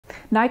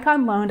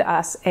Nikon loaned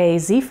us a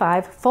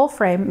Z5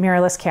 full-frame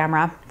mirrorless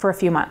camera for a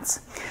few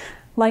months.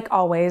 Like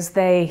always,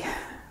 they,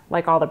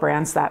 like all the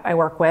brands that I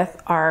work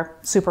with, are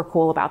super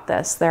cool about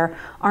this. There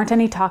aren't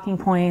any talking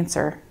points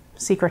or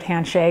secret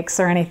handshakes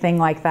or anything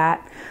like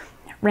that.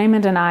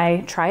 Raymond and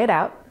I try it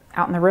out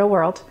in the real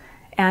world,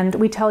 and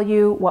we tell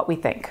you what we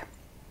think.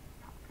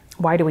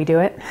 Why do we do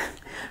it?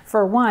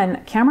 For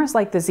one, cameras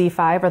like the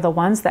Z5 are the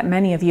ones that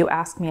many of you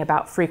ask me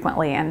about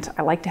frequently, and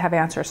I like to have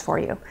answers for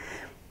you.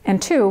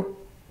 And two,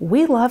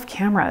 we love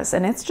cameras,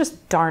 and it's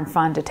just darn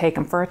fun to take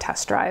them for a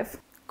test drive.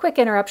 Quick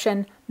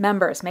interruption.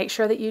 Members, make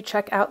sure that you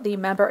check out the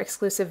member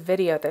exclusive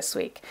video this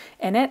week.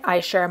 In it, I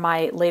share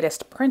my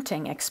latest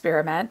printing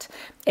experiment,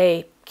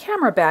 a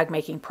camera bag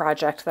making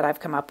project that I've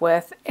come up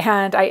with,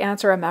 and I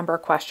answer a member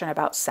question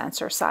about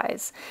sensor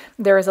size.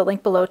 There is a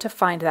link below to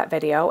find that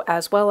video,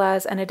 as well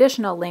as an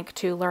additional link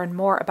to learn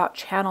more about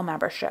channel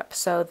membership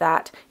so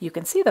that you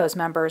can see those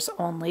members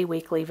only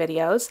weekly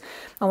videos,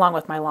 along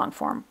with my long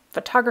form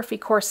photography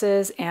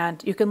courses,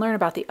 and you can learn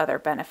about the other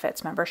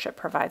benefits membership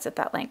provides at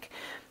that link.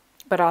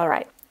 But all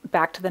right,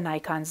 back to the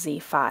Nikon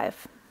Z5.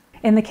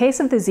 In the case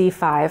of the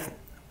Z5,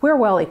 we're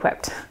well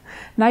equipped.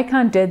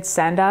 Nikon did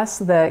send us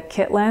the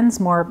kit lens,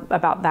 more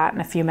about that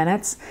in a few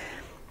minutes.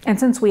 And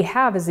since we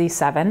have a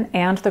Z7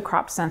 and the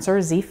crop sensor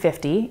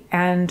Z50,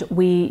 and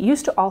we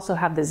used to also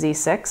have the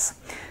Z6,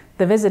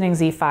 the visiting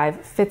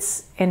Z5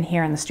 fits in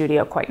here in the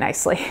studio quite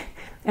nicely.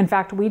 In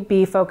fact, we'd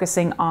be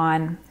focusing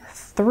on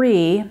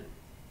five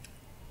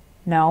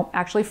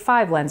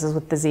lenses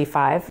with the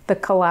Z5. The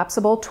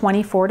collapsible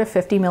 24 to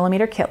 50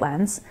 millimeter kit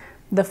lens,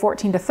 the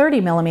 14 to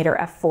 30 millimeter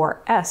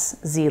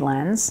f4S Z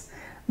lens,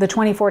 the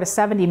 24 to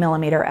 70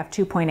 millimeter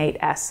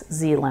f2.8S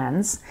Z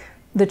lens,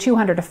 the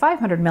 200 to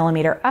 500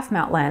 millimeter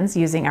f-mount lens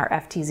using our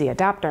FTZ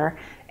adapter,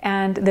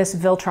 and this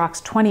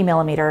Viltrox 20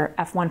 millimeter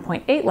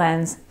f1.8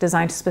 lens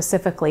designed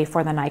specifically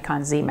for the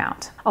Nikon Z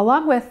mount.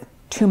 Along with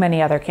too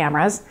many other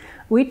cameras,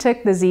 we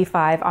took the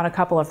Z5 on a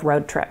couple of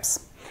road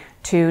trips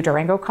to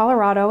Durango,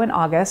 Colorado in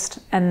August,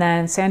 and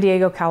then San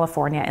Diego,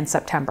 California in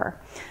September.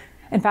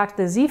 In fact,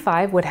 the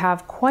Z5 would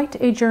have quite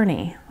a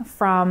journey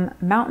from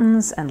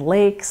mountains and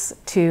lakes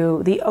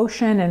to the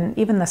ocean and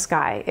even the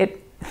sky.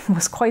 It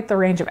was quite the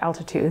range of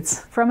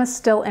altitudes. From a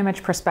still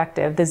image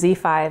perspective, the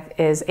Z5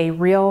 is a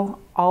real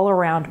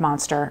all-around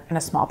monster in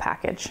a small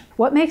package.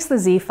 What makes the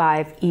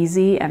Z5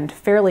 easy and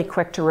fairly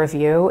quick to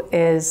review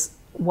is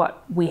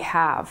what we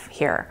have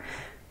here.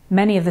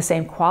 Many of the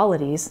same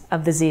qualities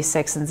of the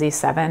Z6 and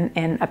Z7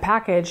 in a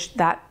package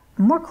that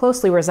more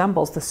closely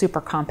resembles the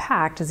super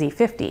compact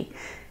Z50.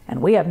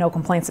 And we have no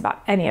complaints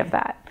about any of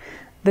that.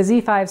 The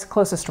Z5's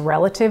closest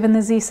relative in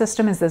the Z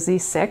system is the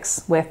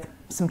Z6, with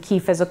some key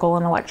physical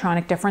and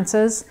electronic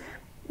differences.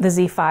 The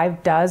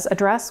Z5 does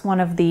address one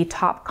of the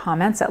top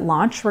comments at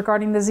launch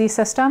regarding the Z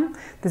system.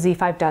 The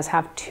Z5 does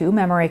have 2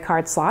 memory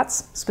card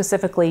slots,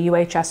 specifically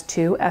UHS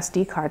 2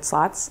 SD card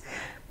slots.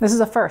 This is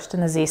a first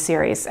in the Z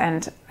series,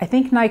 and I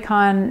think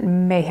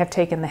Nikon may have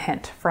taken the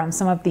hint from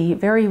some of the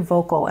very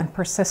vocal and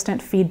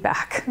persistent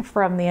feedback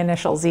from the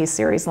initial Z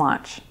series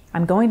launch.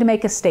 I'm going to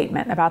make a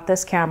statement about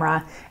this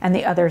camera and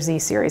the other Z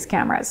series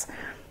cameras.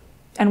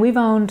 And we've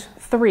owned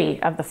 3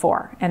 of the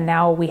 4, and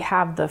now we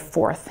have the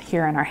 4th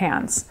here in our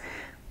hands.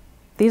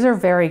 These are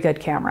very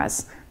good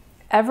cameras.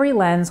 Every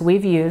lens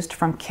we've used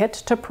from kit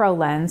to pro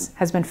lens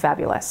has been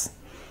fabulous.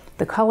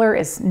 The color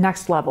is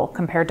next level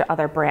compared to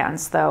other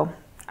brands, though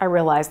I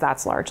realize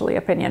that's largely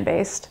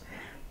opinion-based.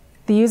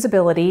 The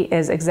usability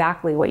is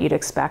exactly what you'd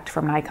expect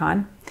from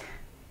Nikon.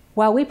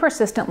 While we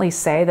persistently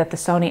say that the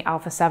Sony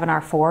Alpha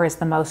 7R4 is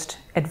the most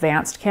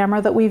advanced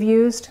camera that we've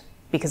used,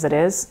 because it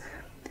is,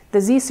 the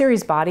Z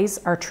series bodies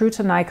are true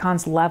to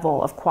Nikon's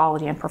level of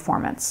quality and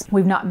performance.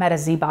 We've not met a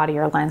Z body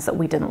or lens that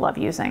we didn't love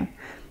using.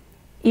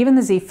 Even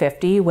the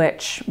Z50,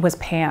 which was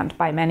panned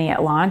by many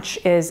at launch,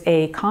 is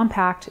a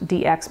compact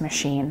DX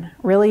machine,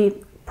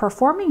 really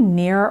performing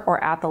near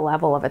or at the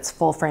level of its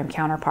full-frame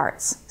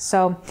counterparts.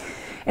 So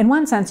in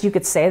one sense, you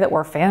could say that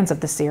we're fans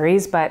of the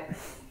series, but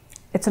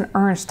it's an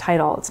earned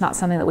title. It's not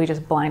something that we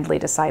just blindly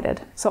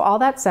decided. So all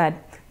that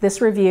said, this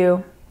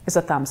review is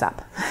a thumbs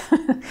up.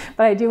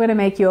 But I do want to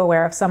make you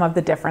aware of some of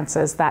the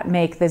differences that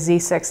make the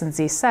Z6 and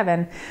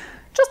Z7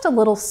 just a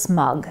little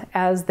smug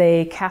as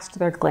they cast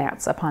their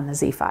glance upon the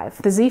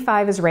Z5. The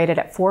Z5 is rated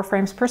at 4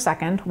 frames per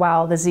second,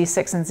 while the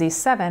Z6 and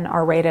Z7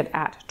 are rated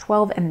at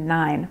 12 and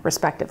 9,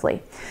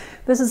 respectively.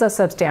 This is a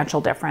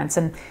substantial difference,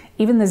 and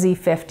even the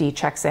Z50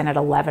 checks in at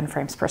 11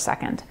 frames per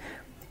second.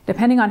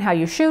 Depending on how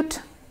you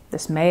shoot,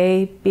 this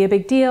may be a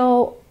big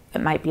deal,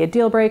 it might be a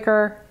deal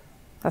breaker.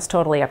 That's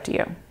totally up to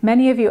you.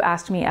 Many of you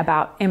asked me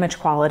about image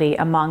quality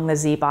among the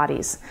Z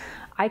bodies.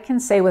 I can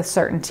say with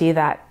certainty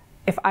that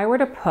if I were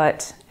to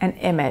put an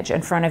image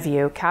in front of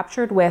you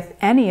captured with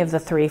any of the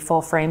 3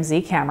 full-frame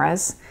Z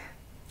cameras,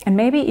 and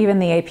maybe even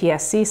the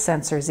APS-C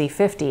sensor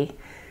Z50,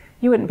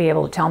 you wouldn't be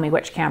able to tell me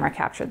which camera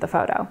captured the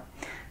photo.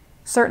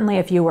 Certainly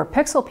if you were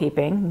pixel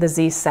peeping, the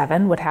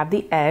Z7 would have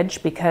the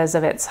edge because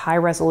of its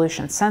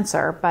high-resolution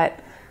sensor, but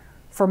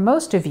for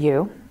most of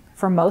you,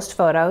 for most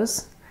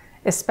photos,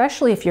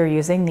 especially if you're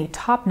using the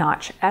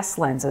top-notch S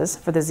lenses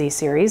for the Z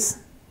series.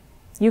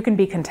 You can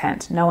be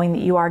content knowing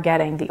that you are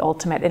getting the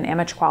ultimate in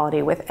image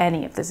quality with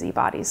any of the Z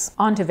bodies.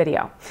 On to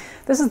video.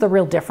 This is the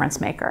real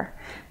difference maker.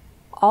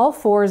 All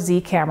 4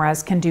 Z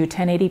cameras can do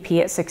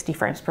 1080p at 60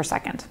 frames per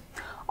second.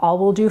 All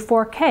will do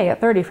 4K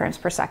at 30 frames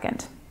per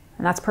second,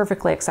 and that's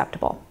perfectly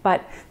acceptable.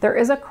 But there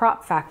is a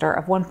crop factor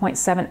of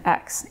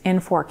 1.7x in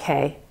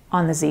 4K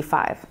on the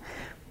Z5.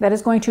 That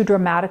is going to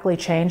dramatically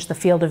change the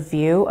field of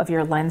view of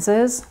your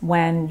lenses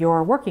when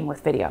you're working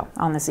with video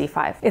on the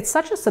Z5. It's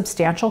such a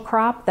substantial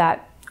crop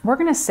that we're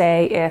going to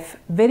say if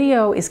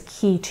video is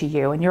key to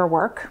you in your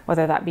work,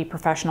 whether that be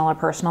professional or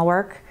personal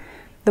work,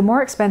 the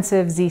more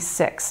expensive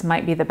Z6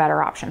 might be the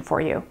better option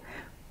for you.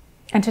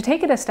 And to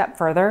take it a step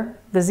further,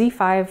 the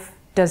Z5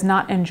 does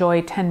not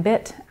enjoy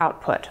 10-bit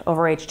output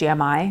over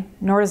HDMI,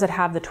 nor does it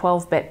have the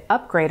 12-bit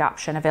upgrade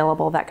option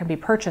available that can be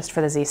purchased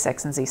for the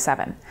Z6 and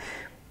Z7.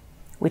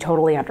 We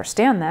totally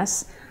understand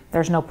this.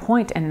 There's no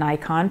point in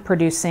Nikon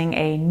producing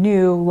a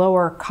new,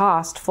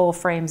 lower-cost,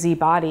 full-frame Z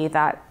body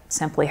that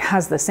simply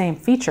has the same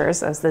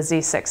features as the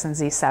Z6 and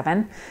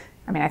Z7.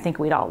 I mean, I think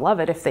we'd all love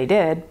it if they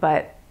did,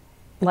 but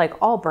like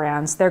all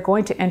brands, they're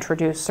going to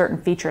introduce certain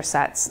feature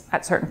sets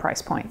at certain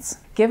price points.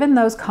 Given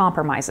those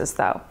compromises,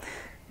 though,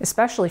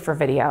 especially for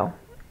video,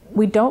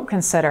 we don't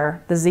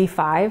consider the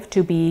Z5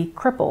 to be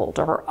crippled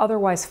or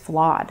otherwise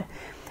flawed.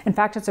 In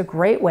fact, it's a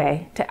great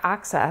way to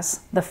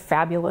access the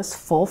fabulous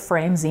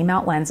full-frame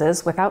Z-mount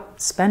lenses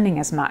without spending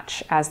as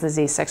much as the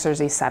Z6 or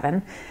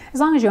Z7, as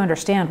long as you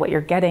understand what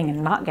you're getting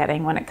and not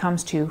getting when it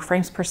comes to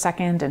frames per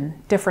second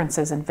and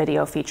differences in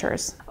video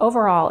features.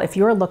 Overall, if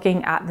you're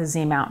looking at the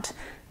Z-mount,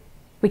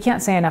 we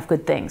can't say enough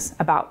good things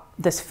about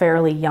this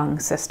fairly young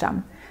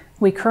system.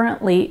 We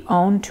currently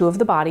own 2 of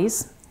the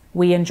bodies.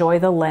 We enjoy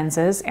the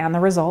lenses and the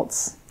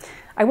results.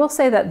 I will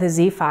say that the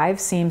Z5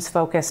 seems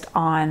focused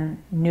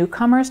on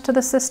newcomers to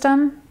the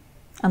system,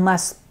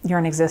 unless you're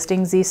an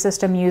existing Z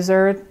system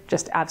user,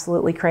 just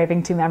absolutely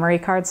craving 2 memory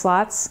card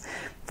slots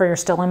for your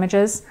still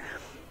images.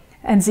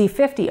 And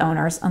Z50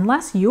 owners,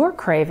 unless you're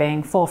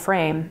craving full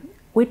frame,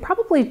 we'd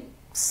probably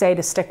say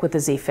to stick with the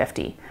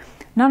Z50.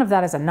 None of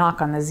that is a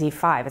knock on the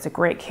Z5. It's a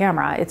great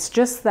camera. It's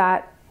just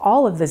that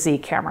all of the Z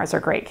cameras are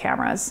great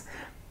cameras.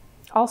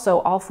 Also,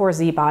 all 4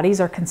 Z bodies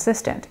are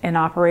consistent in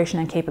operation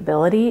and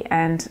capability,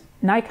 and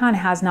Nikon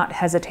has not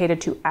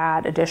hesitated to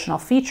add additional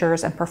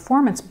features and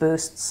performance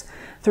boosts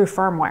through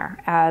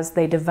firmware as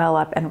they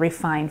develop and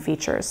refine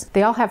features.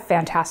 They all have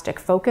fantastic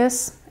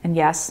focus, and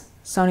yes,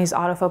 Sony's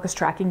autofocus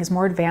tracking is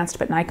more advanced,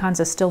 but Nikon's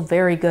is still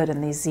very good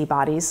in these Z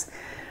bodies.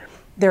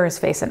 There is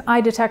face and eye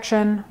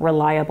detection,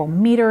 reliable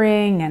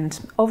metering, and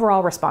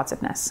overall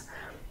responsiveness.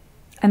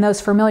 And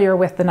those familiar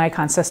with the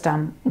Nikon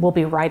system will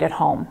be right at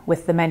home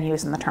with the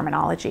menus and the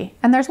terminology.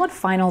 And there's one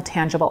final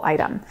tangible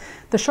item,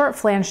 the short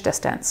flange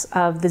distance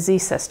of the Z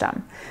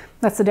system.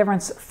 That's the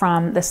difference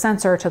from the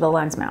sensor to the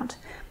lens mount.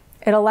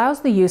 It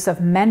allows the use of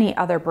many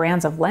other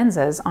brands of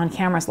lenses on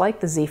cameras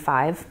like the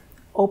Z5,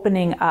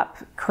 opening up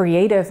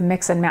creative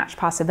mix and match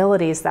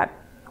possibilities that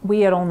we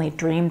had only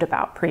dreamed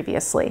about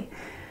previously.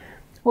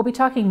 We'll be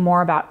talking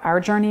more about our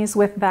journeys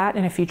with that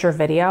in a future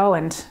video,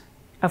 and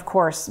of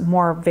course,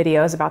 more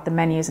videos about the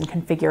menus and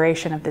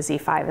configuration of the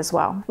Z5 as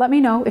well. Let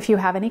me know if you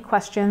have any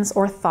questions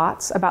or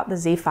thoughts about the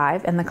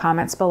Z5 in the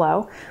comments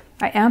below.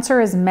 I answer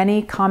as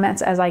many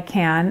comments as I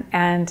can,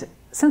 and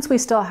since we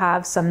still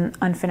have some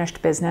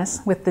unfinished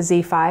business with the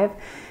Z5,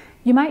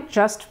 you might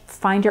just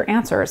find your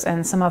answers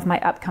in some of my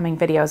upcoming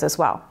videos as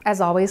well.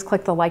 As always,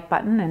 click the like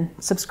button and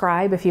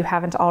subscribe if you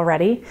haven't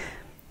already.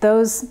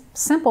 Those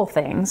simple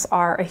things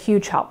are a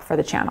huge help for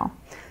the channel.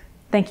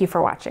 Thank you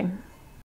for watching.